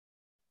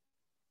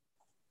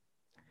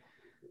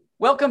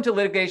Welcome to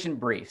Litigation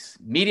Briefs,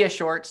 media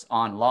shorts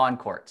on law and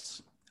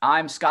courts.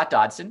 I'm Scott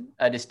Dodson,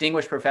 a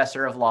distinguished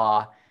professor of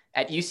law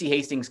at UC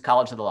Hastings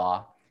College of the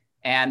Law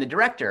and the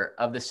director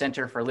of the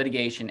Center for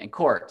Litigation and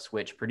Courts,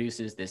 which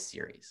produces this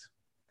series.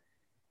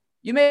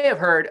 You may have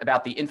heard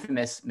about the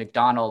infamous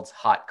McDonald's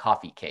hot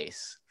coffee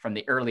case from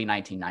the early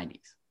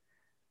 1990s.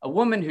 A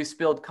woman who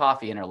spilled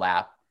coffee in her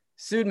lap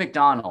sued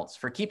McDonald's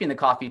for keeping the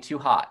coffee too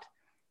hot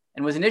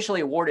and was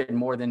initially awarded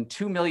more than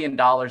 $2 million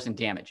in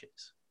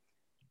damages.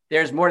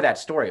 There's more to that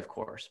story, of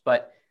course,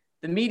 but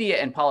the media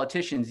and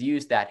politicians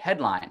used that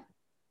headline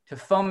to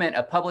foment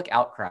a public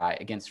outcry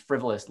against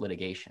frivolous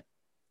litigation.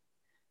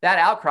 That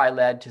outcry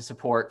led to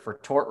support for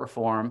tort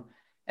reform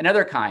and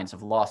other kinds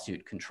of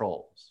lawsuit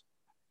controls.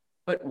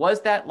 But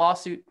was that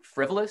lawsuit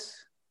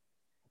frivolous?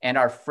 And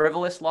are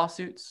frivolous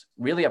lawsuits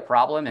really a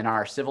problem in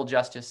our civil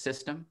justice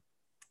system?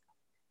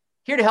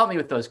 Here to help me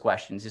with those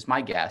questions is my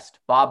guest,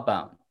 Bob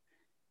Bone,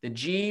 the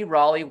G.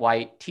 Raleigh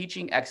White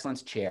Teaching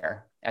Excellence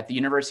Chair at the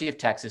University of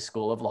Texas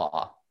School of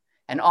Law,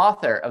 and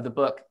author of the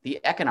book, The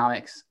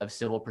Economics of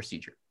Civil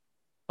Procedure.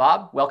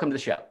 Bob, welcome to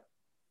the show.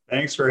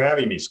 Thanks for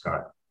having me,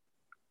 Scott.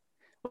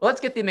 Well,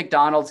 let's get the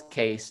McDonald's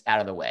case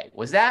out of the way.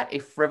 Was that a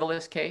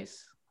frivolous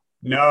case?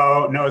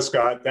 No,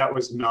 Scott, that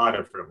was not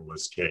a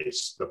frivolous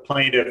case. The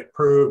plaintiff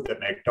proved that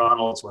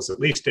McDonald's was at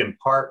least in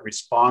part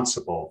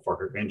responsible for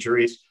her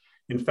injuries.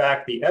 In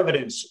fact, the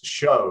evidence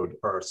showed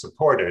or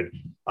supported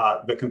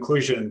the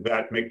conclusion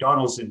that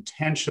McDonald's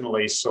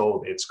intentionally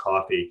sold its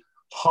coffee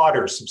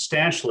hotter,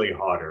 substantially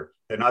hotter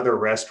than other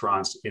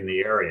restaurants in the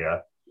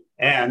area.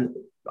 And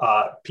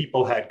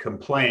people had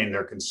complained,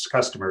 their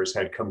customers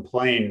had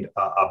complained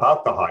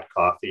about the hot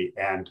coffee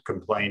and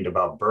complained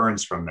about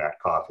burns from that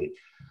coffee.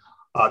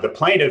 The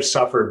plaintiff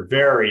suffered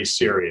very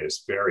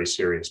serious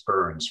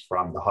burns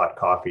from the hot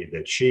coffee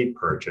that she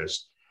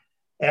purchased.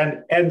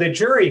 And the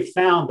jury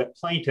found that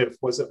plaintiff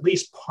was at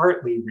least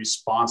partly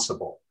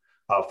responsible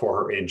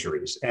for her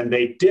injuries. And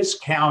they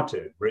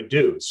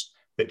reduced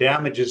the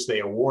damages they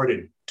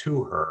awarded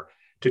to her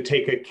to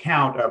take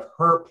account of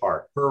her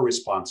part, her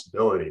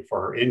responsibility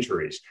for her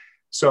injuries.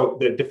 So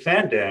the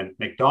defendant,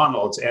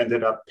 McDonald's,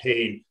 ended up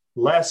paying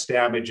less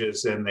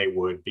damages than they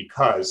would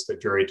because the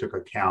jury took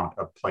account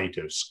of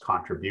plaintiff's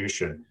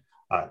contribution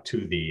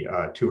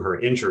to her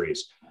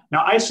injuries.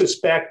 Now, I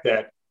suspect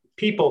that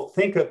people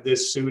think of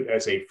this suit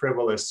as a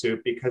frivolous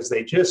suit because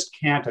they just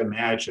can't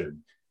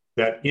imagine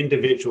that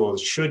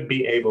individuals should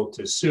be able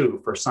to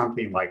sue for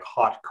something like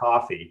hot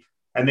coffee,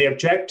 and they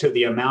object to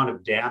the amount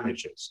of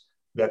damages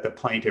that the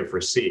plaintiff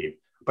received.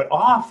 But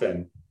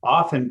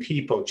often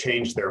people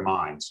change their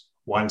minds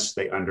once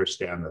they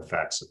understand the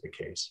facts of the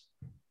case.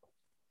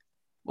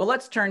 Well,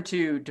 let's turn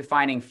to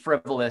defining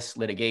frivolous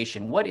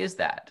litigation. What is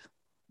that?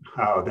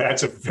 Oh,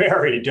 that's a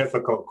very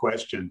difficult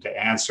question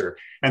to answer.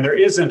 And there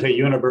isn't a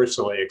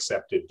universally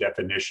accepted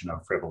definition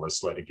of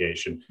frivolous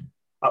litigation.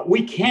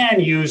 We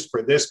can use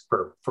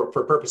for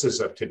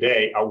purposes of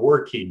today, a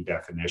working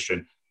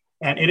definition,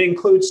 and it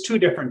includes two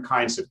different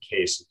kinds of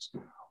cases.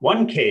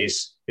 One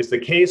case is the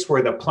case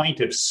where the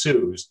plaintiff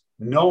sues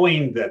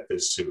knowing that the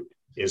suit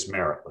is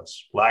meritless,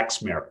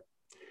 lacks merit.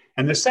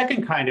 And the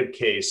second kind of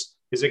case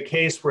is a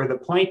case where the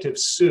plaintiff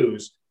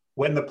sues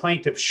when the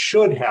plaintiff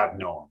should have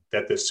known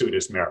that the suit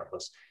is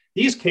meritless.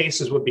 These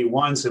cases would be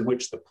ones in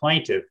which if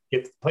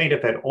the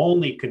plaintiff had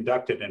only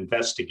conducted an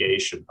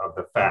investigation of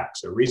the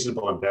facts, a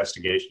reasonable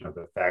investigation of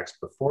the facts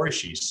before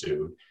she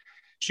sued,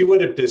 she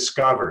would have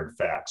discovered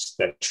facts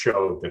that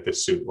showed that the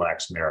suit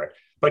lacks merit.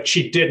 But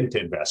she didn't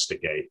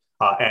investigate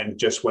and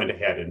just went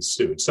ahead and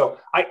sued. So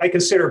I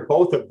consider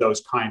both of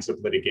those kinds of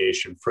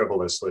litigation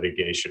frivolous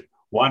litigation,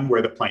 one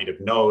where the plaintiff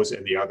knows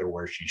and the other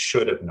where she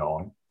should have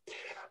known.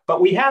 But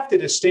we have to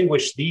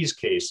distinguish these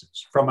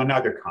cases from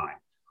another kind,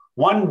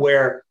 one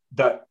where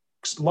the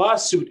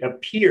lawsuit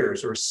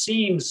appears or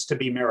seems to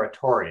be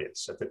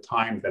meritorious at the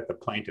time that the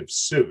plaintiff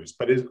sues,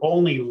 but is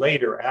only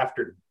later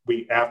after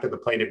the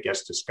plaintiff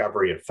gets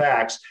discovery of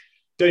facts,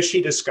 does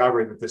she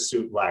discover that the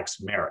suit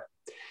lacks merit.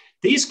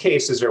 These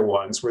cases are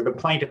ones where the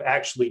plaintiff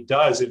actually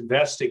does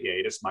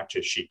investigate as much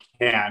as she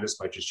can, as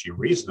much as she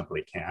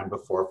reasonably can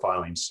before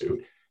filing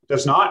suit,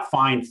 does not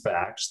find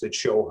facts that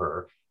show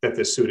her that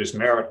the suit is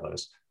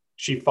meritless.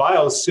 She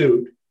files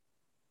suit,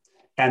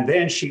 and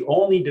then she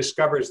only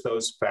discovers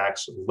those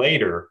facts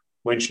later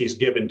when she's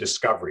given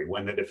discovery,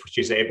 if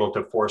she's able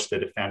to force the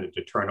defendant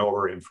to turn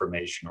over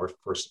information or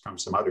from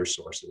some other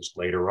sources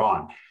later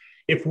on.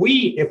 If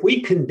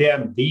we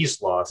condemn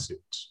these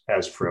lawsuits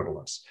as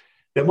frivolous,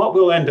 then what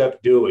we'll end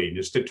up doing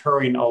is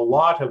deterring a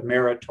lot of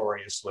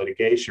meritorious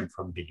litigation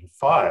from being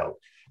filed.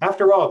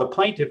 After all, the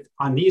plaintiff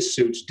on these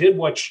suits did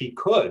what she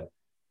could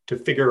to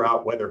figure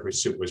out whether her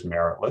suit was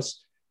meritless.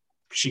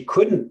 She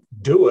couldn't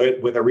do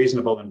it with a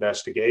reasonable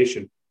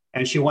investigation,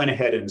 and she went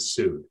ahead and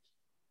sued.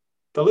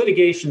 The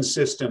litigation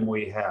system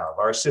we have,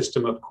 our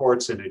system of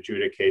courts and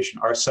adjudication,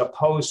 are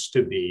supposed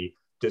to be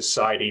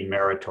deciding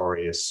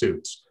meritorious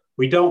suits.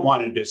 We don't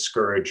want to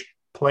discourage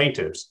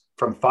plaintiffs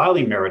from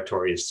filing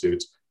meritorious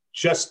suits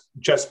just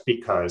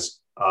because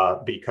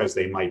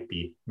they might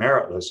be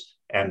meritless.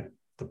 And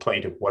the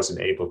plaintiff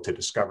wasn't able to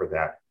discover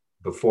that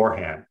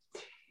beforehand.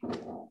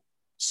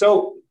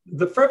 So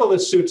the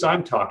frivolous suits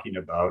I'm talking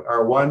about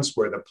are ones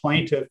where the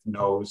plaintiff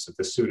knows that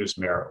the suit is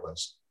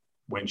meritless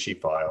when she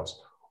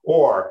files,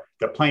 or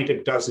the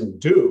plaintiff doesn't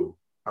do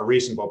a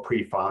reasonable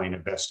pre-filing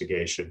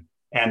investigation,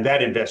 and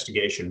that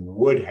investigation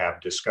would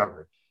have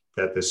discovered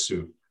that the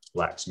suit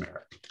lacks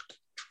merit.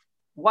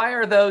 Why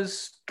are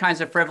those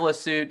kinds of frivolous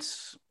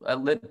suits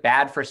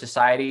bad for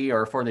society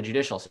or for the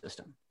judicial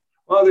system?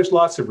 Well, there's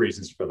lots of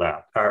reasons for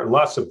that.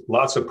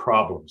 Lots of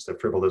problems that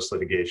frivolous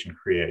litigation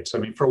creates. I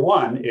mean, for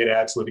one, it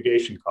adds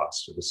litigation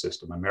costs to the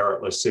system. A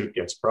meritless suit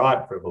gets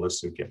brought, frivolous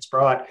suit gets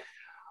brought,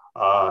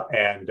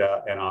 and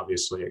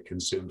obviously it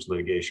consumes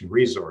litigation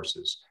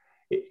resources.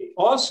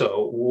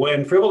 Also,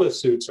 when frivolous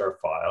suits are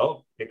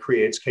filed, it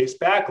creates case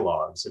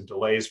backlogs and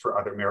delays for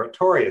other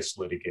meritorious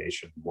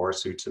litigation. More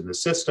suits in the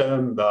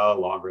system, the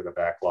longer the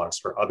backlogs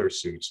for other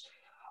suits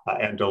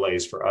and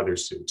delays for other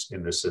suits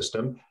in the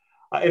system.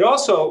 It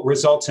also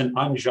results in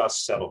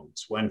unjust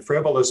settlements. When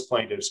frivolous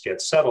plaintiffs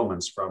get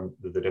settlements from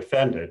the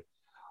defendant,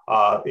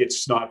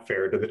 it's not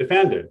fair to the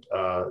defendant.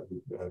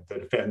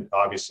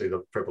 Obviously,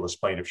 the frivolous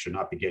plaintiff should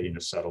not be getting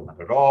a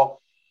settlement at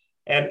all.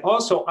 And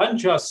also,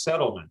 unjust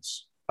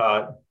settlements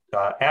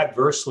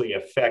adversely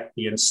affect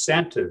the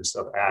incentives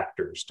of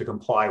actors to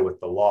comply with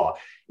the law.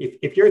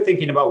 If you're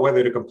thinking about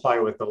whether to comply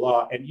with the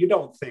law and you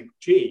don't think,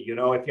 gee,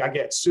 if I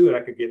get sued,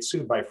 I could get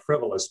sued by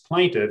frivolous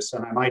plaintiffs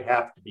and I might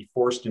have to be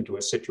forced into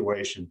a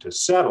situation to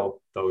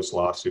settle those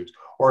lawsuits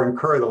or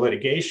incur the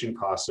litigation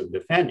costs of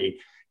defending,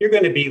 you're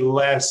going to be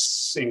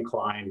less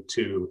inclined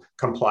to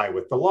comply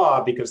with the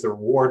law because the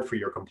reward for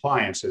your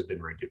compliance has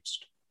been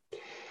reduced.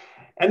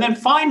 And then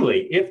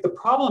finally, if the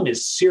problem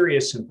is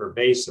serious and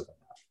pervasive,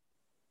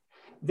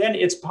 then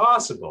it's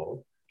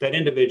possible that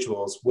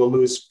individuals will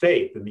lose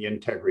faith in the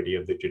integrity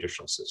of the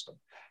judicial system.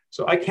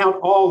 So I count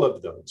all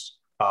of those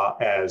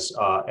as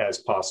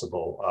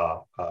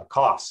possible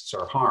costs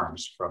or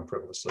harms from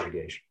frivolous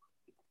litigation.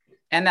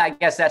 And I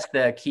guess that's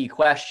the key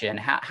question.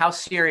 How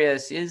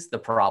serious is the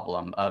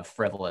problem of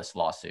frivolous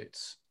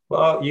lawsuits?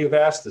 Well, you've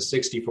asked the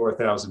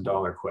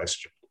 $64,000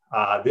 question.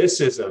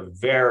 This is a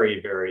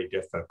very, very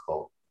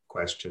difficult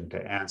question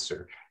to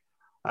answer.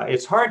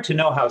 It's hard to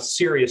know how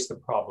serious the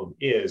problem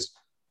is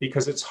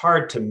because it's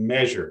hard to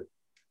measure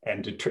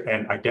and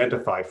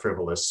identify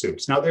frivolous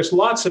suits. Now, there's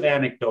lots of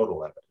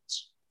anecdotal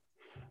evidence.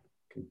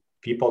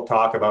 People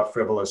talk about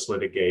frivolous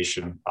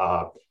litigation,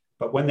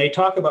 but when they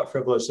talk about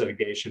frivolous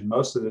litigation,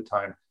 most of the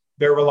time,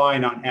 they're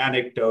relying on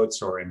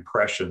anecdotes or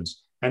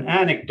impressions, and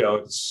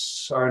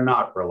anecdotes are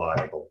not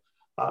reliable.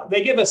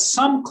 They give us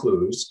some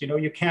clues,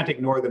 you can't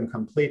ignore them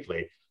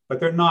completely, but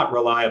they're not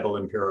reliable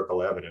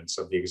empirical evidence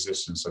of the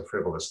existence of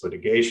frivolous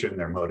litigation.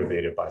 They're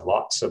motivated by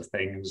lots of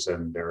things,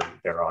 and they're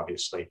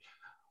obviously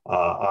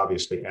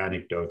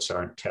anecdotes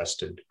aren't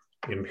tested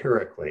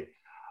empirically.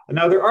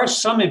 Now, there are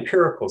some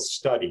empirical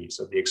studies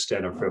of the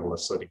extent of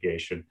frivolous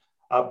litigation,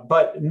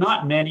 but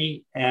not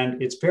many,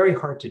 and it's very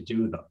hard to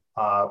do them.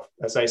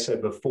 As I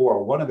said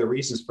before, one of the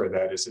reasons for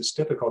that is it's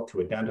difficult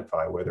to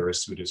identify whether a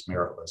suit is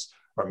meritless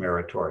or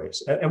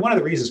meritorious. And one of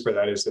the reasons for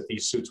that is that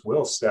these suits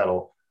will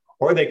settle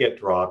or they get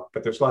dropped,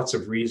 but there's lots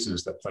of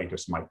reasons that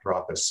plaintiffs might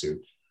drop a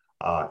suit,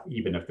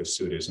 even if the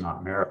suit is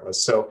not meritless.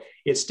 So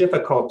it's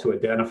difficult to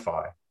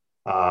identify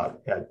the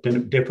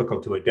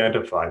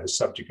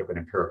subject of an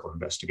empirical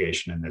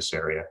investigation in this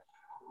area.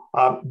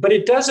 But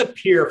it does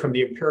appear from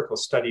the empirical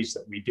studies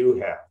that we do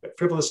have that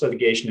frivolous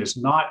litigation is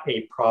not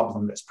a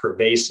problem that's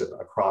pervasive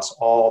across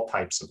all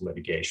types of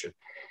litigation.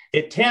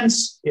 It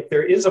tends, if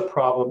there is a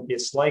problem,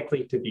 it's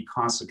likely to be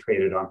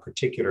concentrated on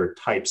particular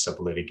types of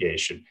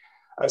litigation,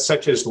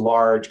 such as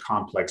large,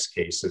 complex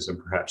cases and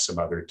perhaps some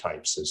other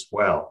types as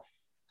well.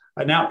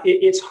 Now,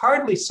 it's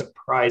hardly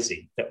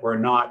surprising that we're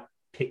not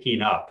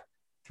picking up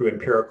through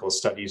empirical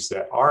studies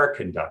that are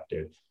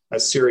conducted a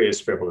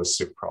serious frivolous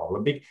suit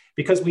problem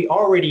because we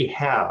already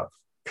have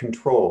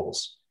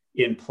controls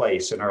in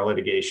place in our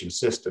litigation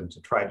system to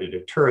try to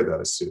deter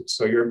those suits.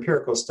 So your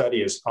empirical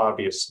study is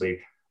obviously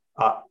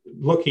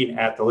looking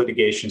at the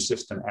litigation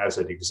system as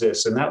it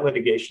exists, and that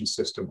litigation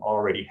system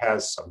already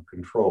has some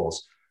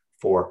controls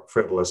for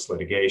frivolous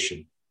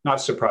litigation.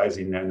 Not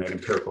surprising then that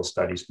empirical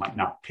studies might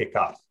not pick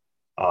up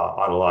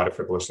on a lot of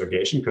frivolous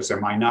litigation because there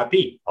might not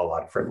be a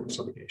lot of frivolous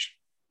litigation.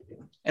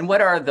 And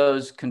what are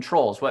those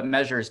controls? What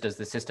measures does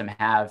the system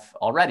have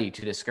already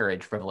to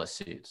discourage frivolous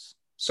suits?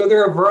 So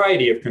there are a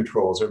variety of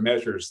controls or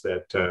measures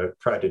that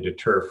try to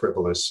deter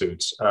frivolous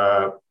suits.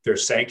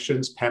 There's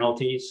sanctions,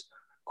 penalties.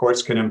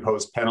 Courts can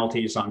impose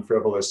penalties on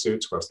frivolous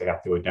suits. Of course, they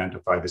have to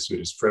identify the suit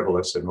as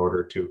frivolous in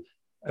order to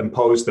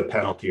impose the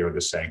penalty or the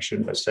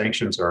sanction, but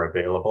sanctions are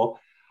available.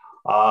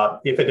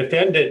 If a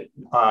defendant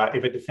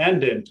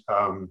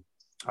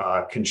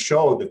can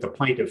show that the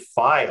plaintiff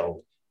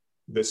filed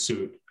the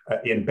suit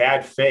in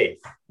bad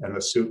faith and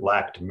the suit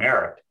lacked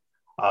merit,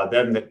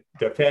 then the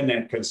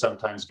defendant can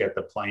sometimes get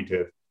the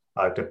plaintiff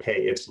to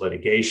pay its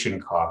litigation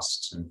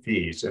costs and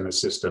fees in a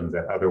system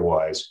that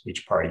otherwise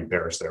each party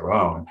bears their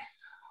own.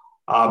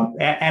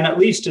 And at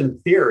least in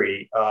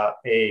theory,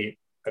 a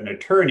an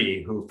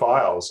attorney who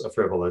files a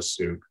frivolous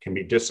suit can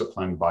be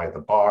disciplined by the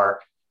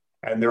bar.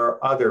 And there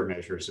are other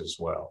measures as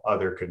well,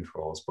 other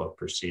controls, both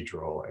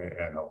procedural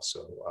and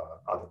also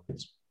other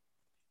ones.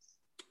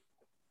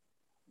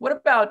 What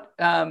about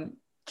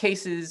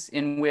cases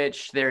in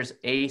which there's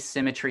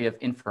asymmetry of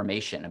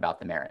information about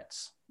the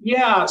merits?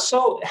 Yeah,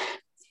 so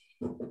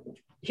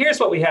here's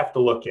what we have to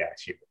look at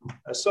here.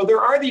 So there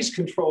are these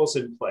controls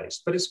in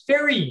place, but it's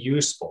very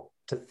useful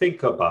to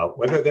think about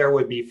whether there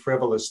would be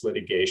frivolous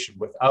litigation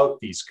without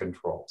these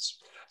controls.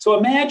 So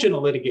imagine a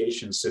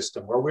litigation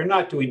system where we're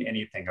not doing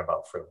anything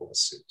about frivolous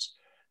suits,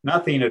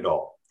 nothing at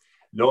all,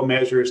 no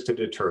measures to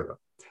deter them.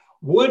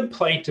 Would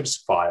plaintiffs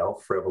file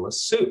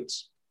frivolous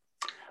suits?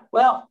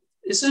 Well,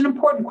 this is an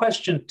important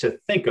question to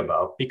think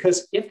about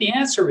because if the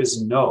answer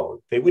is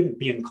no, they wouldn't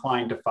be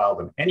inclined to file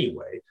them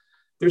anyway.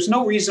 There's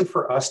no reason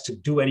for us to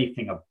do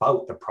anything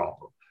about the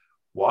problem.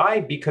 Why?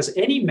 Because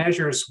any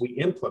measures we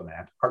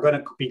implement are going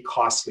to be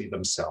costly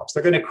themselves.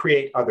 They're going to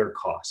create other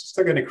costs.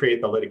 They're going to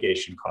create the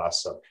litigation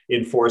costs of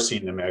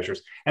enforcing the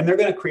measures, and they're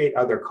going to create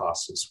other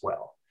costs as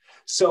well.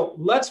 So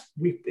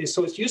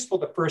it's useful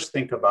to first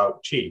think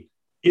about, gee,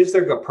 is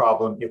there a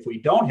problem if we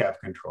don't have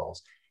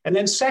controls? And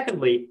then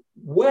secondly,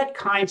 what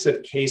kinds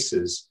of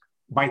cases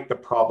might the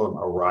problem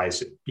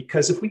arise in?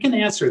 Because if we can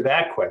answer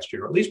that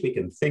question, or at least we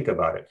can think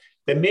about it,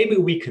 then maybe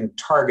we can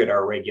target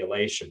our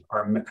regulation,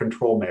 our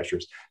control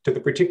measures to the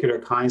particular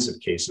kinds of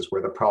cases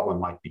where the problem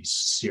might be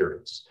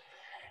serious.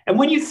 And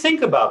when you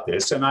think about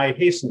this, and I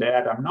hasten to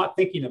add, I'm not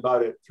thinking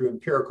about it through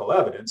empirical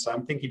evidence,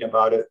 I'm thinking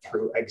about it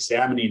through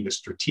examining the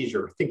strategic,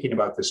 or thinking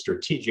about the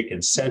strategic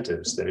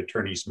incentives that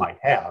attorneys might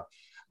have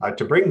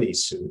to bring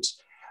these suits.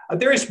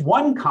 There is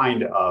one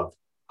kind of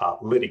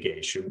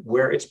litigation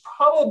where it's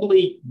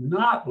probably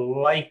not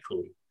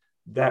likely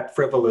that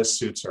frivolous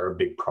suits are a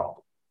big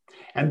problem.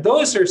 And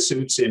those are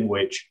suits in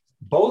which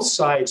both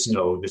sides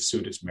know the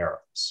suit is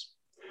meritless.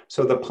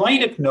 So the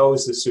plaintiff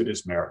knows the suit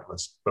is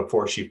meritless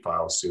before she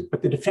files suit,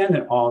 but the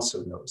defendant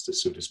also knows the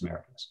suit is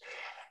meritless.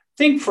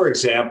 Think, for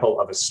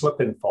example, of a slip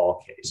and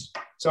fall case.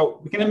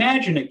 So we can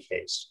imagine a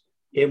case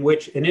in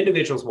which an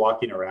individual is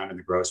walking around in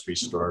the grocery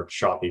store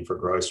shopping for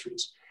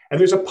groceries, and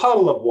there's a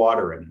puddle of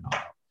water in an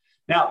aisle.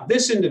 Now,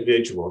 this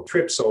individual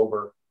trips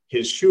over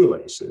his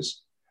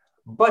shoelaces,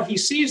 but he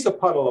sees the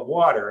puddle of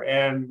water,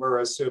 and we're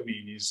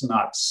assuming he's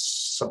not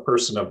a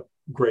person of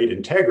great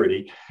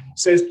integrity,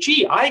 says,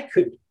 gee, I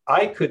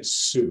could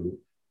sue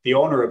the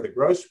owner of the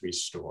grocery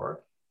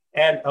store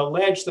and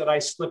allege that I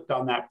slipped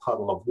on that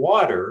puddle of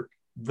water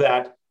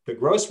that the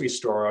grocery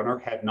store owner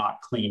had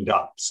not cleaned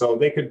up. So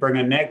they could bring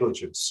a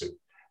negligence suit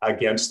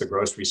against the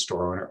grocery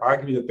store owner,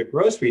 arguing that the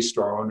grocery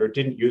store owner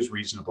didn't use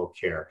reasonable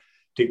care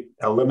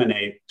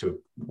to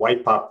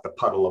wipe up the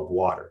puddle of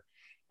water.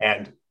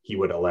 And he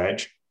would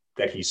allege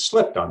that he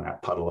slipped on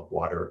that puddle of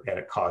water and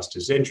it caused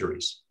his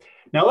injuries.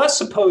 Now, let's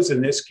suppose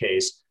in this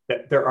case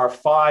that there are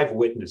 5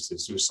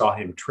 witnesses who saw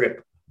him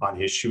trip on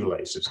his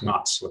shoelaces,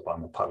 not slip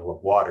on the puddle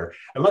of water.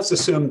 And let's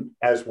assume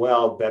as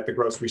well that the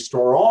grocery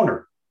store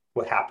owner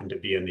would happen to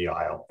be in the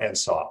aisle and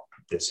saw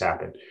this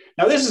happen.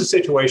 Now, this is a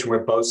situation where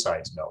both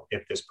sides know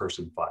if this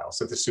person files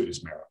that the suit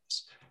is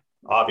meritless.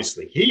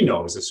 Obviously, he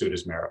knows the suit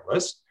is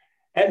meritless.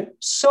 And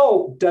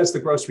so does the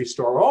grocery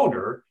store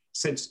owner,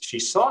 since she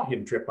saw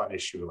him trip on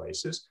his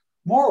shoelaces.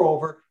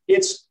 Moreover,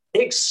 it's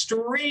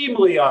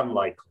extremely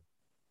unlikely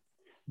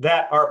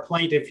that our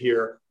plaintiff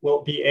here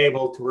will be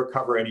able to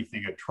recover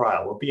anything at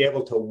trial, will be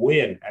able to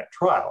win at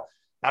trial.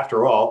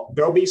 After all,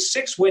 there'll be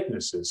 6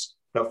 witnesses,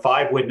 the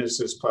 5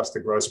 witnesses plus the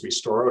grocery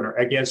store owner,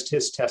 against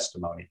his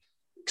testimony.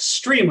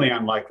 Extremely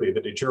unlikely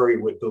that a jury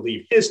would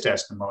believe his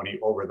testimony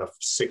over the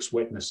 6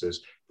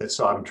 witnesses that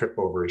saw him trip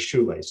over his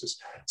shoelaces.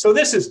 So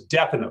this is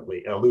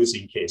definitely a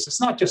losing case. It's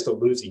not just a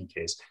losing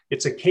case.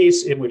 It's a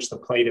case in which the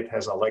plaintiff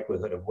has a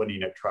likelihood of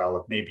winning at trial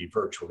of maybe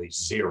virtually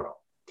 0.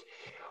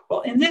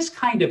 Well, in this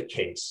kind of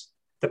case,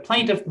 the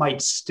plaintiff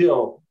might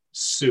still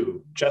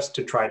sue just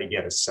to try to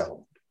get a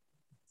settlement.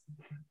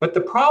 But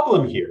the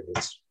problem here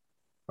is,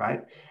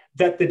 right,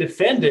 that the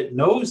defendant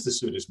knows the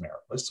suit is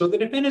meritless, so the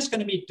defendant is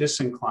going to be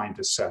disinclined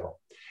to settle.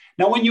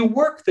 Now, when you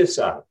work this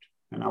out,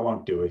 and I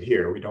won't do it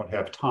here, we don't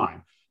have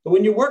time, but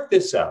when you work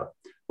this out,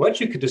 what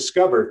you could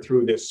discover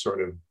through this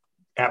sort of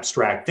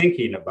abstract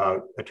thinking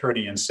about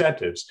attorney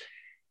incentives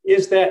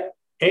is that,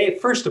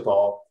 first of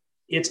all,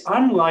 it's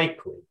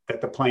unlikely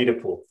that the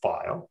plaintiff will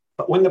file,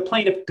 but when the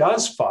plaintiff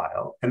does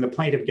file and the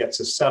plaintiff gets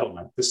a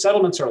settlement, the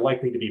settlements are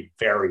likely to be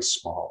very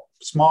small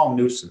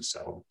nuisance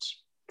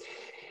settlements.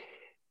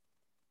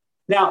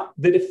 Now,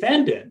 the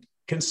defendant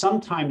can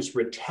sometimes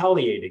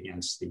retaliate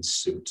against these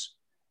suits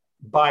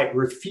by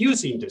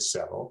refusing to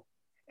settle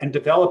and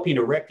developing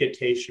a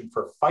reputation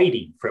for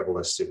fighting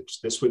frivolous suits.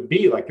 This would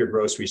be like your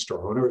grocery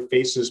store owner who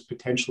faces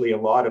potentially a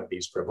lot of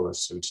these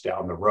frivolous suits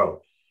down the road.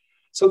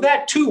 So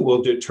that too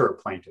will deter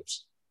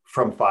plaintiffs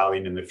from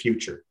filing in the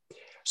future.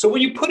 So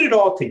when you put it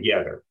all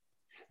together,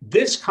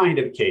 this kind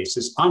of case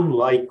is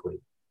unlikely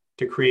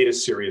to create a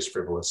serious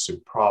frivolous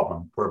suit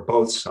problem where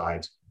both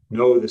sides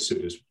know the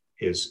suit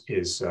is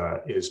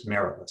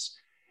meritless.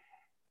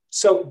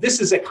 So this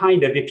is a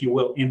kind of, if you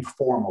will,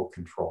 informal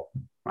control,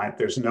 right?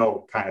 There's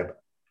no kind of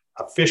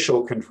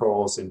official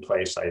controls in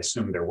place. I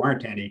assume there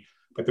weren't any,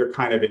 but they're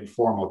kind of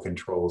informal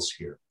controls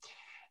here.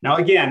 Now,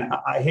 again,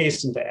 I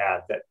hasten to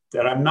add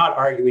that I'm not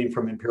arguing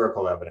from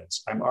empirical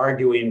evidence. I'm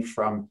arguing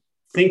from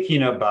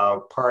thinking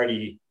about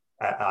party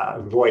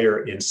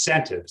lawyer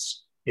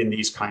incentives in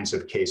these kinds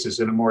of cases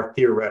in a more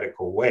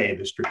theoretical way,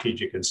 the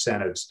strategic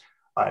incentives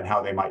and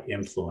how they might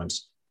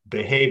influence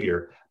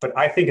behavior. But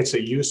I think it's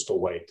a useful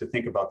way to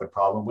think about the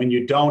problem when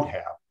you don't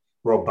have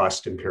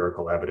robust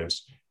empirical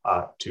evidence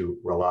to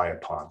rely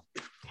upon.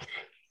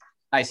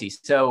 I see.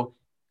 So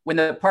when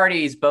the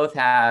parties both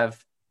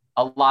have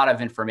a lot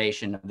of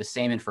information, the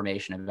same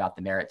information about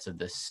the merits of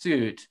the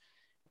suit,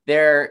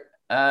 their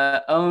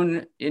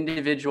own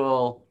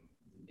individual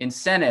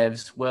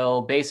incentives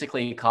will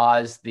basically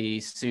cause the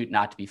suit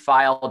not to be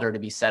filed or to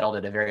be settled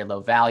at a very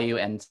low value.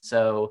 And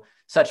so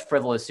such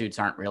frivolous suits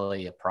aren't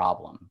really a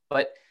problem.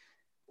 But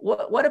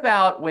what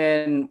about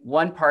when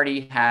one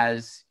party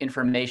has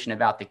information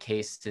about the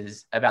case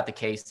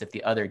that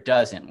the other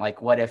doesn't?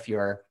 Like, what if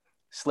your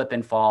slip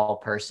and fall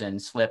person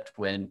slipped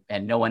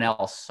and no one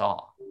else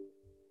saw?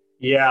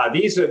 Yeah,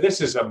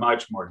 this is a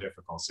much more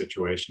difficult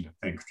situation to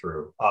think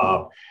through.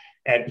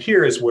 And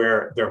here is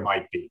where there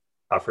might be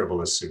a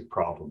frivolous suit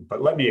problem.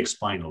 But let me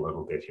explain a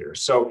little bit here.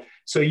 So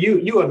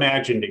you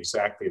imagined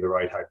exactly the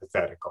right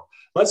hypothetical.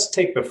 Let's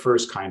take the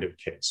first kind of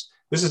case.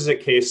 This is a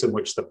case in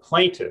which the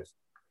plaintiff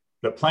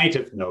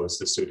knows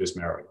the suit is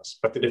meritless,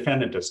 but the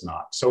defendant does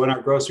not. So in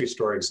our grocery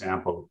store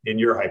example, in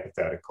your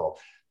hypothetical,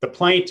 the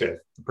plaintiff,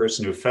 the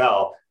person who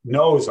fell,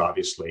 knows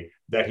obviously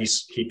that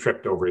he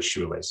tripped over his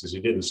shoelaces.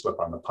 He didn't slip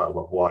on the puddle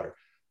of water.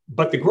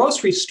 But the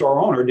grocery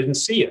store owner didn't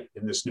see it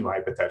in this new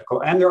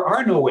hypothetical, and there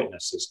are no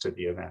witnesses to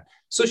the event.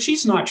 So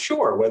she's not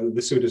sure whether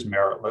the suit is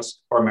meritless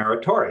or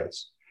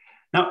meritorious.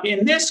 Now,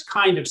 in this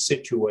kind of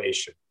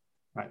situation,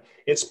 right,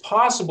 it's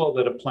possible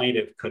that a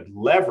plaintiff could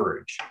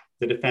leverage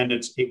the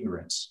defendant's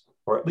ignorance,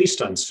 or at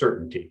least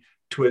uncertainty,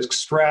 to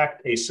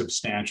extract a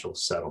substantial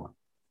settlement.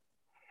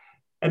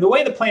 And the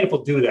way the plaintiff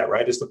will do that,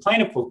 right, is the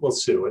plaintiff will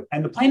sue it,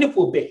 and the plaintiff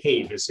will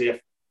behave as if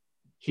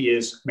he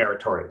is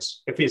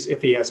meritorious,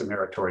 if he has a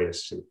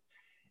meritorious suit.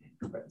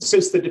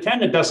 Since the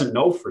defendant doesn't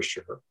know for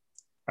sure,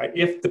 right,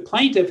 if the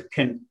plaintiff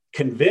can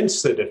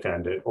convince the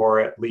defendant, or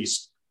at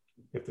least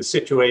if the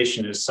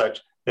situation is such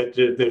that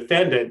the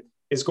defendant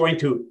is going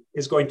to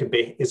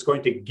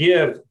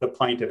give the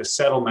plaintiff a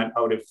settlement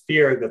out of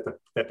fear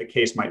that the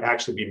case might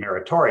actually be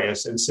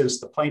meritorious, and since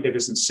the plaintiff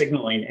isn't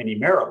signaling any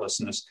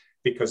meritlessness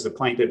because the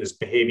plaintiff is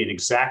behaving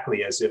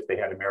exactly as if they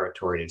had a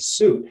meritorious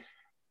suit,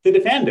 the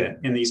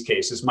defendant in these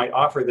cases might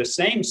offer the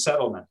same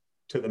settlement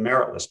to the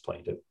meritless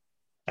plaintiff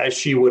as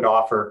she would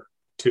offer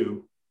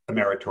to a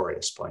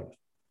meritorious plaintiff.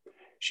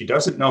 She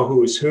doesn't know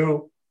who's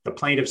who. The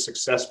plaintiff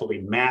successfully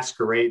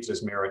masquerades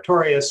as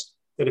meritorious.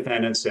 The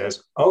defendant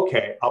says,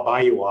 okay, I'll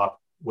buy you off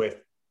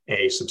with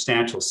a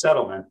substantial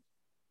settlement,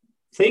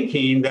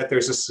 thinking that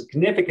there's a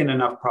significant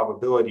enough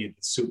probability that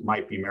the suit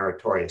might be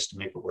meritorious to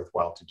make it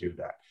worthwhile to do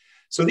that.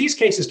 So these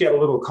cases get a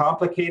little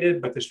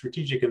complicated, but the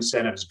strategic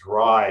incentives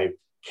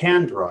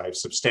can drive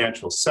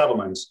substantial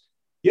settlements.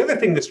 The other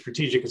thing that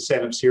strategic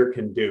incentives here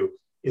can do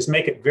is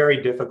make it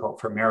very difficult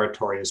for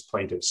meritorious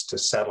plaintiffs to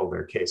settle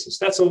their cases.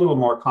 That's a little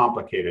more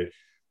complicated.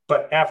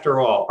 But after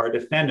all, our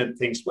defendant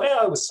thinks,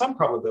 well, with some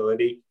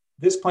probability,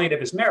 this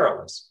plaintiff is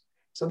meritless.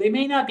 So they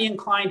may not be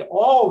inclined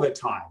all the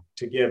time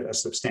to give a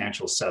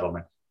substantial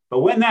settlement. But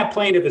when that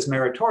plaintiff is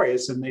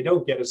meritorious and they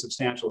don't get a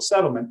substantial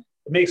settlement,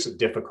 it makes it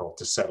difficult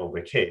to settle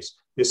the case.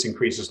 This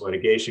increases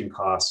litigation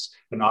costs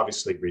and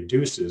obviously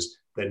reduces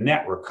the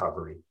net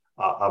recovery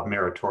of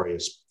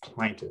meritorious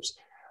plaintiffs.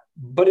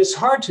 But it's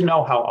hard to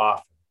know how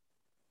often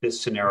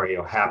this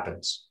scenario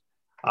happens.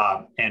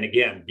 And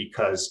again,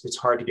 because it's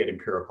hard to get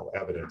empirical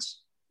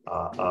evidence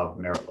of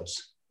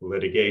meritless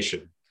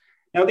litigation.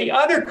 Now, the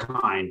other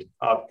kind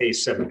of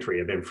asymmetry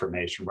of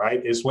information,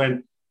 right, is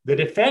when the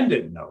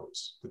defendant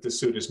knows that the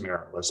suit is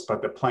meritless,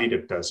 but the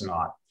plaintiff does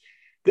not.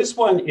 This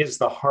one is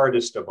the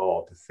hardest of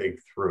all to think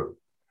through.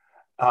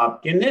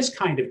 In this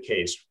kind of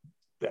case,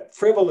 the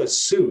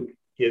frivolous suit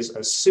is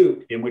a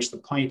suit in which the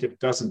plaintiff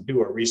doesn't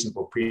do a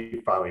reasonable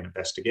pre-filing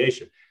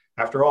investigation.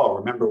 After all,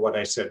 remember what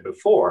I said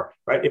before,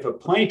 right? If a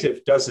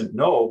plaintiff doesn't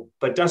know,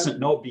 but doesn't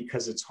know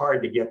because it's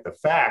hard to get the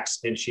facts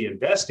and she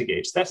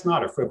investigates, that's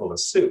not a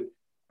frivolous suit.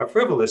 A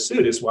frivolous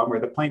suit is one where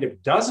the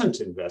plaintiff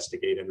doesn't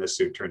investigate and the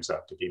suit turns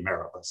out to be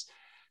meritless.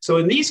 So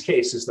in these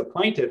cases, the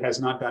plaintiff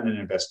has not done an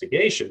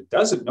investigation,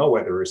 doesn't know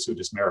whether her suit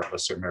is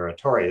meritless or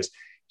meritorious.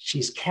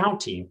 She's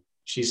counting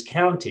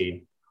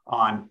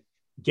on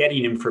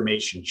getting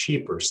information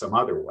cheaper some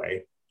other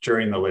way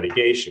during the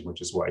litigation,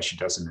 which is why she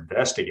doesn't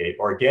investigate,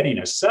 or getting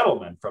a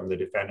settlement from the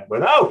defendant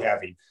without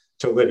having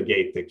to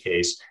litigate the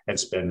case and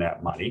spend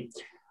that money.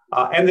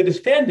 And the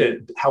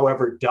defendant,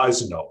 however,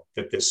 does know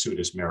that this suit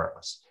is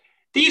meritless.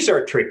 These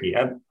are tricky.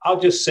 And I'll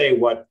just say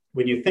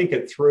when you think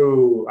it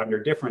through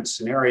under different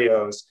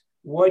scenarios,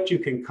 what you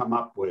can come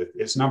up with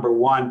is, number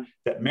one,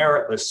 that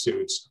meritless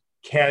suits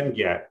can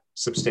get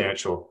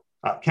substantial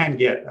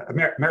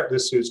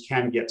meritless suits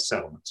can get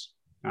settlements.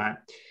 Right?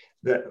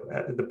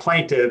 The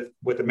plaintiff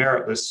with the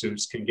meritless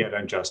suits can get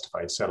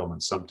unjustified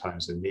settlements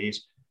sometimes in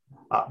these.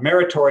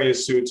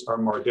 Meritorious suits are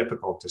more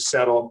difficult to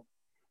settle,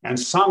 and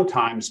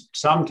sometimes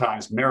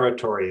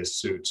meritorious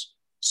suits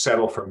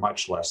settle for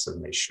much less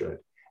than they should.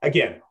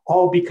 Again,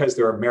 all because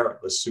there are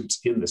meritless suits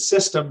in the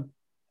system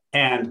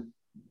and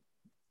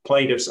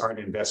plaintiffs aren't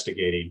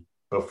investigating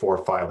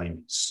before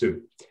filing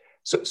suit.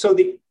 So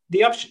the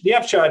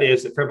upshot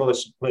is that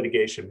frivolous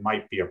litigation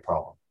might be a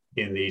problem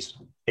in these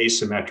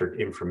asymmetric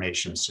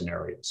information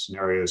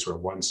scenarios where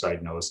one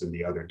side knows and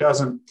the other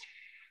doesn't.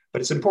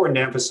 But it's important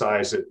to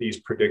emphasize that these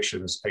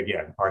predictions,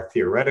 again, are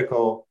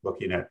theoretical,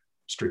 looking at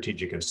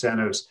strategic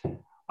incentives,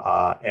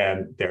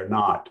 and they're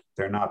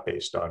not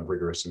based on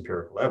rigorous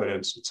empirical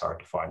evidence. It's hard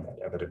to find that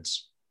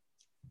evidence.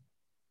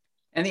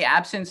 In the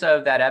absence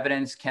of that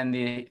evidence, can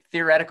the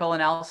theoretical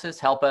analysis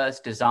help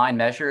us design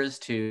measures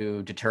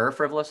to deter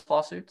frivolous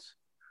lawsuits?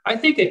 I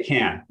think it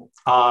can.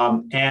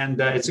 And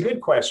it's a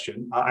good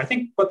question. I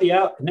think what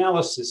the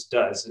analysis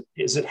does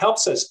is it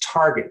helps us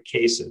target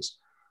cases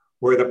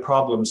where the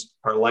problems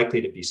are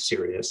likely to be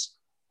serious,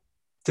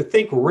 to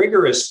think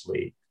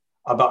rigorously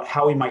about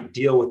how we might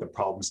deal with the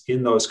problems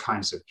in those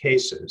kinds of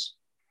cases.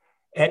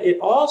 And it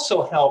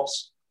also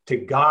helps to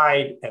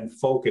guide and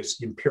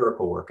focus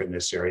empirical work in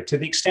this area. To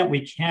the extent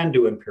we can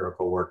do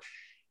empirical work,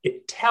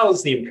 it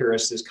tells the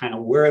empiricists kind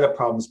of where the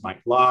problems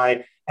might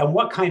lie and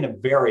what kind of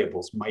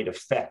variables might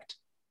affect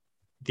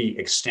the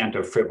extent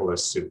of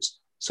frivolous suits.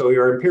 So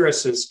your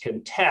empiricists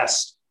can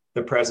test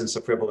the presence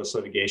of frivolous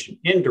litigation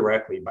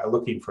indirectly by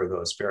looking for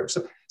those variables.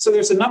 So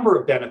there's a number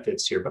of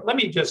benefits here, but let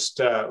me just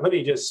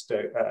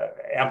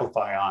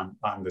amplify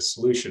on the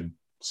solution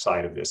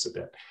side of this a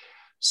bit.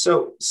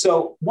 So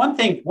one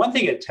thing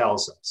it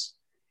tells us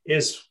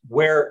is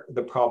where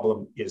the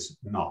problem is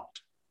not,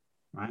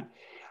 right?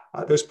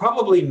 There's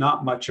probably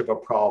not much of a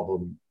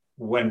problem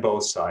when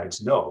both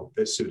sides know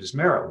the suit is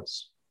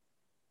meritless.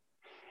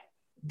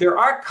 There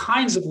are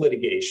kinds of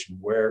litigation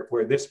where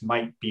this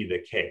might be the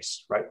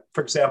case, right?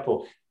 For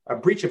example, a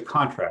breach of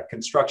contract,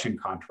 construction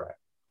contract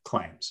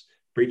claims,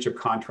 breach of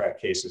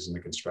contract cases in the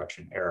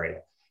construction area,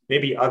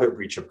 maybe other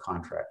breach of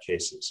contract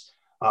cases.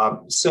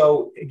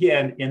 So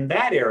again, in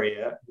that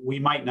area, we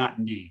might not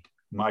need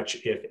much,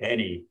 if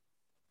any,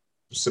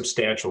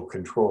 substantial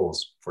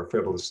controls for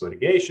frivolous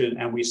litigation,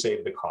 and we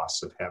save the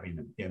costs of having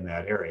them in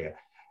that area.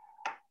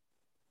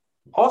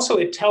 Also,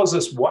 it tells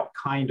us what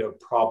kind of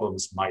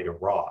problems might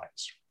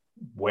arise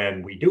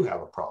when we do have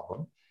a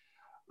problem.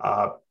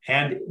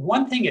 And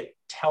one thing it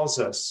tells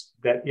us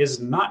that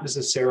is not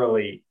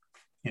necessarily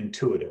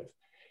intuitive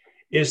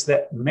is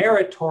that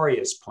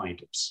meritorious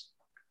plaintiffs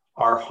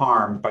are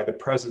harmed by the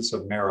presence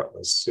of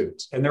meritless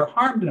suits. And they're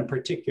harmed in a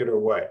particular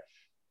way.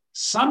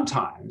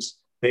 Sometimes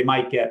they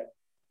might get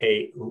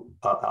a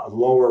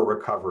lower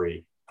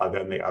recovery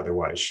than they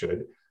otherwise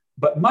should,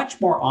 but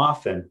much more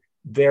often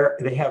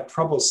they have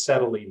trouble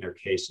settling their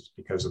cases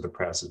because of the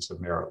presence of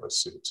meritless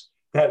suits.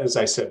 That, as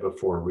I said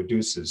before,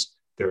 reduces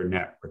their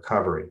net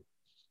recovery.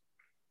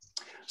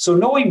 So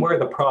knowing where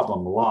the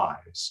problem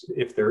lies,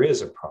 if there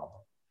is a problem,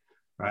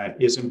 right,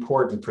 is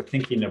important for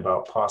thinking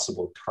about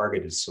possible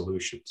targeted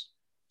solutions.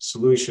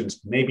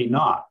 Solutions maybe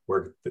not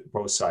where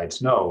both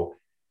sides know,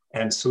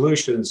 and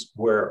solutions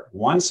where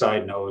one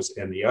side knows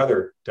and the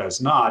other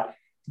does not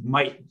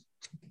might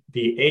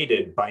be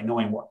aided by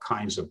knowing what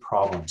kinds of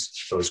problems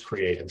those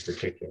create in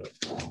particular.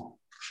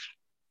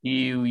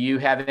 You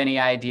have any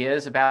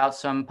ideas about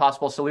some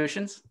possible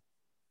solutions?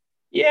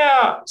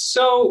 Yeah,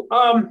 so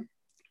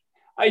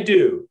I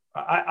do.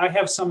 I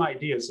have some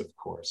ideas, of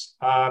course.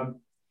 I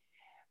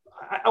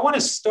want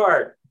to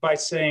start by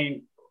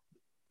saying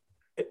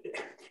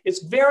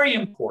it's very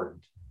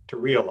important to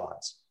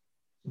realize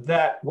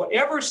that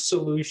whatever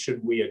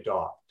solution we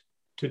adopt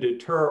to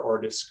deter or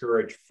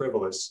discourage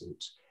frivolous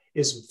suits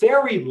is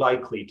very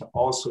likely to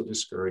also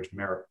discourage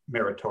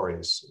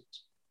meritorious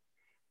suits.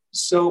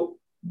 So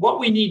what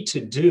we need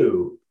to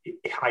do,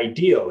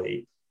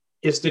 ideally,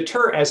 is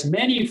deter as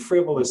many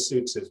frivolous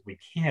suits as we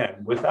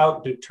can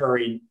without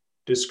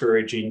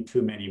discouraging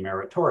too many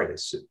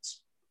meritorious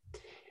suits.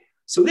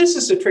 So this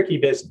is a tricky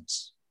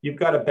business. You've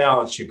got a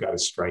balance you've got to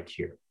strike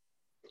here.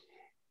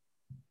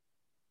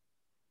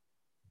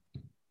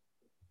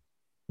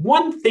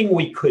 One thing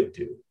we could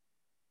do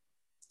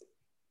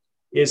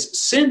is,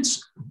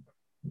 since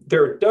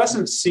there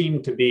doesn't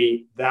seem to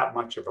be that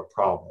much of a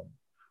problem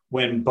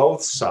when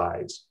both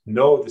sides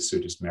know the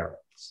suit is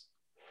meritless,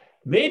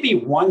 maybe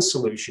one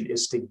solution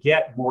is to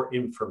get more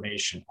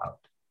information out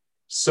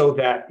so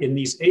that in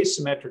these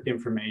asymmetric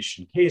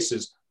information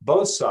cases,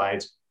 both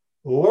sides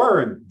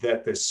learn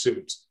that the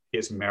suit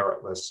is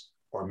meritless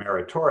or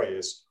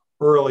meritorious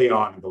early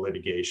on in the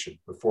litigation,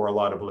 before a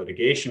lot of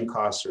litigation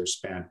costs are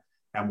spent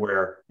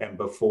and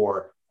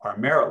before our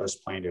meritless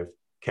plaintiff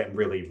can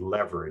really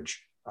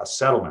leverage a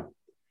settlement.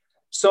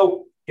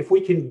 So if we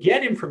can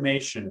get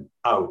information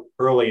out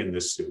early in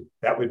the suit,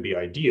 that would be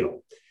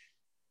ideal.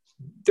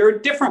 There are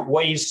different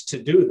ways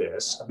to do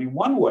this. I mean,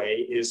 one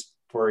way is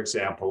for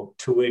example,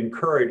 to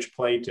encourage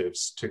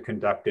plaintiffs to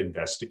conduct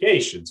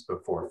investigations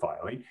before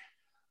filing.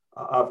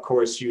 Of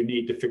course, you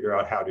need to figure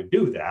out how to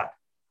do that.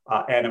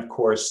 And of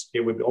course,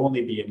 it would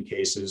only be in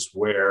cases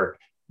where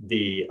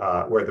the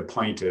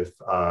plaintiff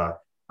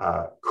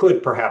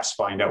could perhaps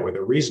find out with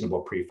a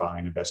reasonable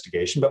pre-filing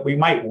investigation, but we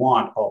might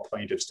want all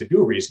plaintiffs to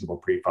do reasonable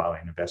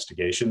pre-filing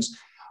investigations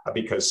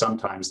because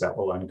sometimes that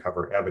will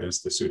uncover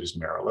evidence the suit is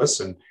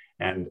meritless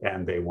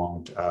and they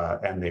won't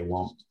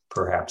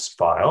perhaps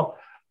file.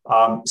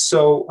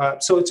 So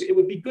it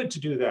would be good to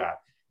do that.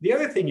 The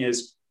other thing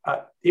is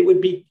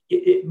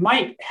it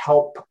might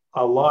help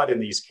a lot in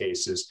these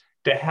cases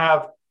to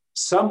have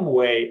some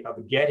way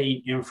of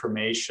getting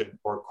information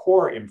or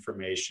core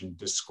information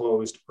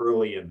disclosed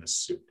early in the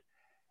suit.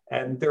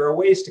 And there are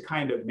ways to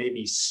kind of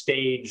maybe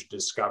stage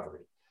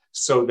discovery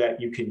so that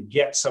you can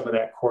get some of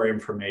that core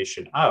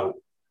information out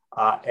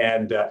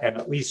and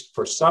at least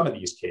for some of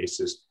these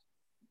cases,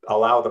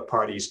 allow the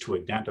parties to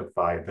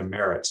identify the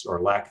merits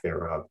or lack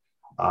thereof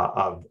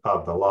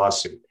of the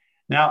lawsuit.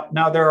 Now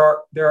there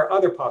are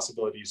other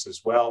possibilities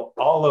as well.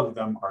 All of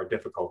them are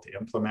difficult to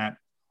implement.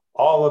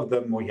 All of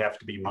them we have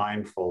to be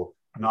mindful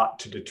not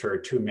to deter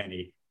too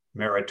many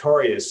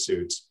meritorious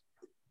suits.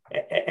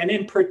 And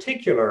in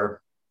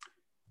particular,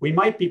 we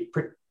might be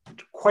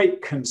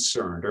quite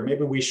concerned, or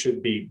maybe we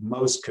should be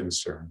most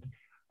concerned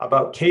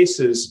about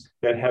cases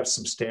that have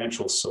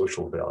substantial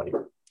social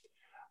value.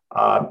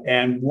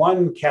 And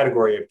one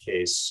category of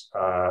case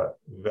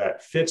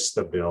that fits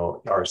the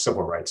bill are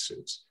civil rights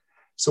suits.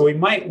 So we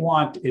might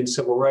want in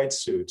civil rights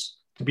suits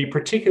to be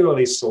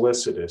particularly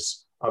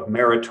solicitous of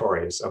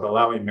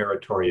allowing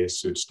meritorious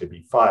suits to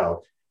be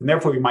filed. And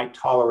therefore we might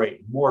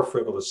tolerate more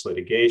frivolous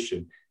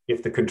litigation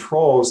if the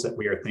controls that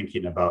we are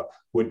thinking about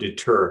would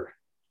deter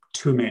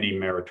too many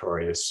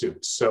meritorious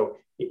suits. So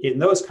in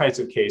those kinds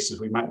of cases,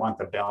 we might want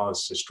the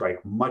balance to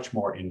strike much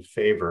more in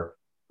favor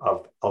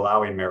of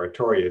allowing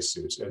meritorious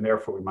suits. And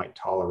therefore we might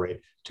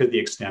tolerate, to the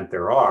extent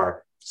there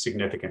are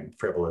significant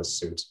frivolous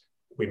suits,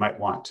 we might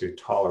want to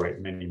tolerate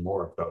many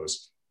more of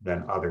those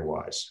than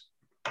otherwise.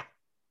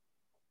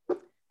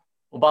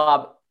 Well,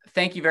 Bob,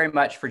 thank you very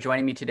much for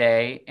joining me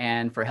today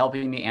and for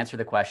helping me answer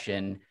the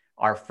question,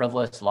 are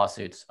frivolous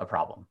lawsuits a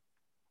problem?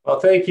 Well,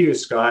 thank you,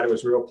 Scott. It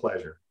was a real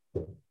pleasure.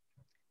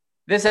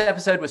 This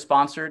episode was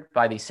sponsored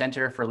by the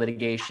Center for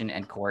Litigation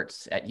and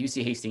Courts at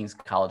UC Hastings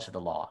College of the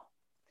Law.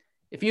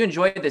 If you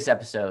enjoyed this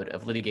episode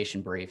of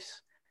Litigation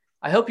Briefs,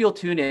 I hope you'll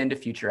tune in to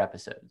future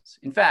episodes.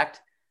 In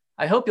fact,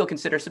 I hope you'll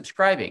consider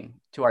subscribing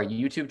to our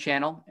YouTube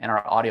channel and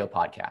our audio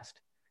podcast,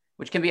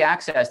 which can be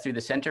accessed through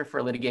the Center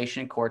for Litigation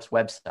and Courts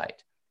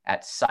website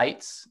at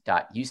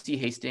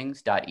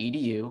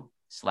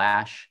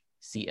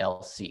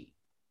sites.ucheastings.edu/CLC.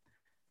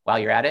 While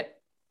you're at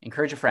it,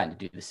 encourage a friend to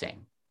do the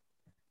same.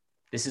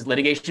 This is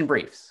Litigation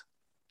Briefs.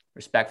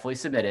 Respectfully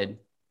submitted,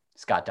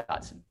 Scott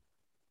Dodson.